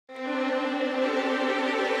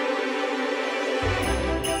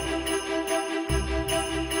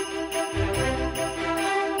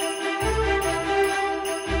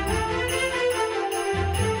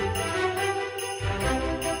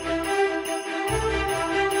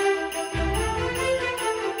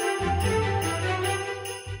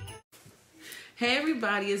Hey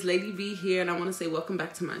everybody, it's Lady B here, and I want to say welcome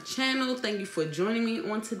back to my channel. Thank you for joining me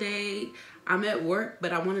on today. I'm at work,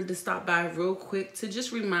 but I wanted to stop by real quick to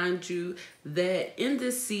just remind you that in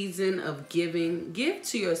this season of giving, give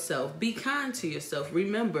to yourself, be kind to yourself,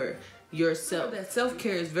 remember yourself. That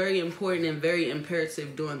self-care is very important and very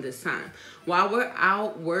imperative during this time. While we're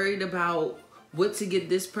out worried about what to get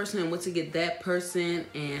this person and what to get that person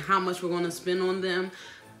and how much we're going to spend on them,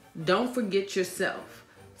 don't forget yourself.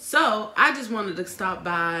 So I just wanted to stop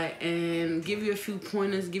by and give you a few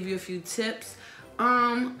pointers, give you a few tips.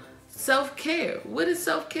 Self-care. What is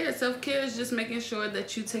self-care? Self-care is just making sure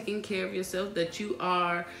that you're taking care of yourself, that you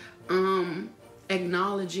are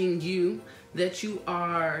acknowledging you, that you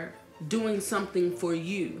are doing something for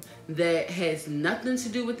you that has nothing to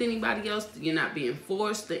do with anybody else. You're not being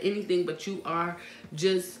forced or anything, but you are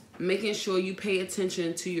just making sure you pay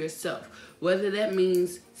attention to yourself. Whether that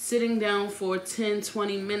means sitting down for 10,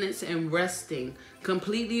 20 minutes and resting,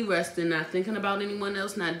 completely resting, not thinking about anyone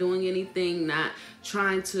else, not doing anything, not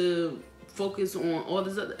trying to focus on all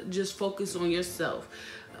this other, just focus on yourself.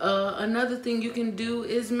 Another thing you can do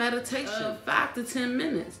is meditation, 5 to 10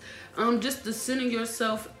 minutes. Just to center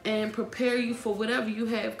yourself and prepare you for whatever you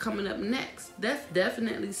have coming up next. That's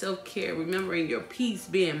definitely self-care, remembering your peace,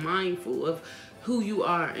 being mindful of who you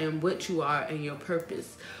are and what you are and your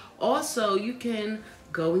purpose. Also, you can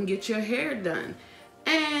go and get your hair done,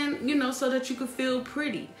 and so that you can feel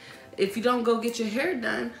pretty. If you don't go get your hair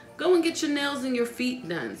done, go and get your nails and your feet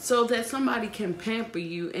done so that somebody can pamper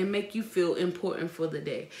you and make you feel important for the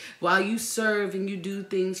day. While you serve and you do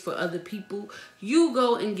things for other people, you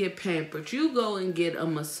go and get pampered. You go and get a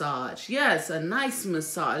massage. Yes, a nice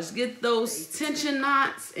massage. Get those tension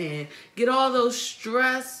knots and get all those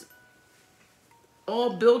stress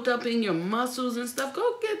all built up in your muscles and stuff.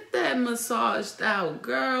 Go get that massaged out,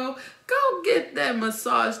 girl. Go get that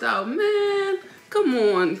massaged out, man. Come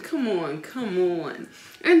on, come on, come on.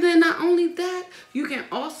 And then not only that, you can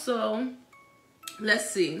also,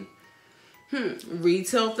 let's see,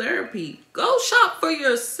 retail therapy. Go shop for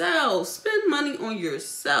yourself. Spend money on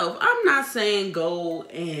yourself. I'm not saying go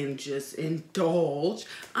and just indulge.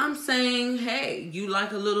 I'm saying, hey, you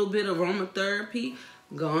like a little bit of aromatherapy?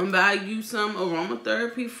 Go and buy you some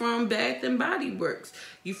aromatherapy from Bath and Body Works.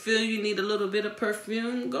 You feel you need a little bit of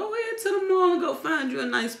perfume? Go ahead to the mall and go find you a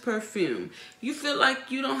nice perfume. You feel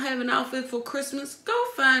like you don't have an outfit for Christmas? Go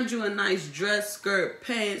find you a nice dress, skirt,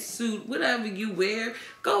 pants, suit, whatever you wear.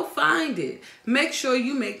 Go find it. Make sure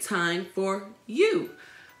you make time for you.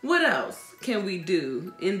 What else can we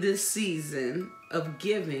do in this season of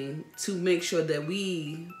giving to make sure that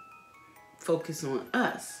we focus on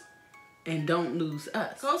us and don't lose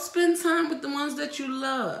us? Go spend time with the ones that you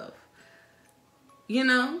love.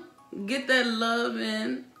 Get that love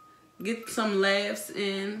in, get some laughs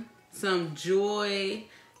in, some joy,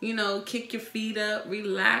 kick your feet up,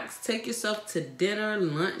 relax, take yourself to dinner,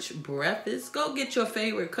 lunch, breakfast. Go get your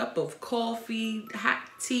favorite cup of coffee, hot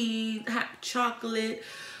tea, hot chocolate,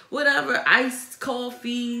 whatever, iced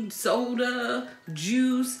coffee, soda,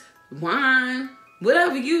 juice, wine,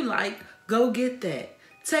 whatever you like, go get that.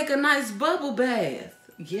 Take a nice bubble bath.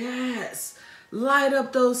 Yes. Light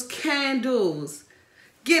up those candles.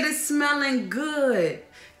 Get it smelling good.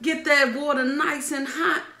 Get that water nice and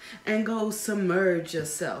hot and go submerge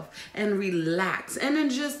yourself and relax and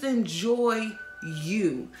then just enjoy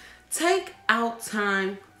you. Take out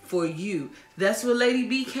time for you. That's what Lady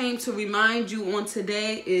B came to remind you on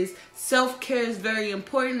today, is self-care is very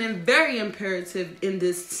important and very imperative in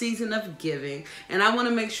this season of giving. And I want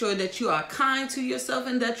to make sure that you are kind to yourself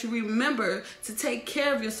and that you remember to take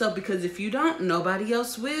care of yourself, because if you don't, nobody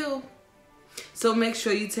else will. So make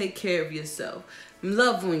sure you take care of yourself.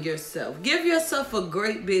 Love on yourself. Give yourself a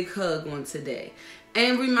great big hug on today.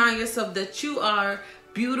 And remind yourself that you are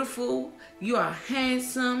beautiful, you are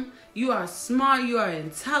handsome, you are smart, you are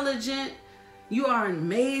intelligent, you are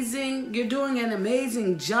amazing, you're doing an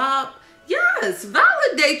amazing job. Yes,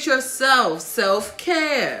 validate yourself,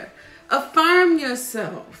 self-care. Affirm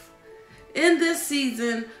yourself. In this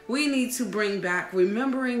season, we need to bring back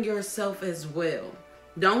remembering yourself as well.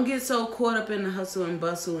 Don't get so caught up in the hustle and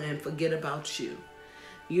bustle and forget about you.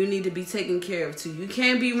 You need to be taken care of too. You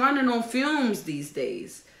can't be running on fumes these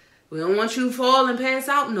days. We don't want you to fall and pass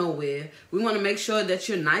out nowhere. We want to make sure that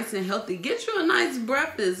you're nice and healthy. Get you a nice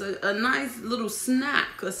breakfast, a nice little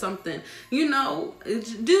snack or something. Do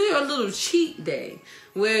your little cheat day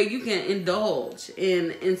where you can indulge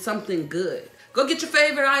in something good. Go get your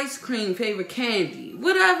favorite ice cream, favorite candy,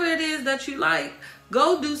 whatever it is that you like.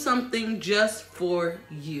 Go do something just for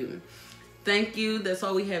you. Thank you. That's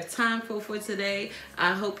all we have time for today.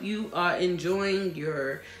 I hope you are enjoying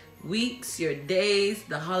your weeks, your days,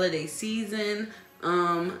 the holiday season.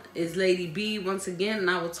 Is Lady B once again, and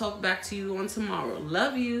I will talk back to you on tomorrow.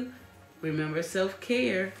 Love you. Remember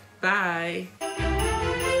self-care. Bye.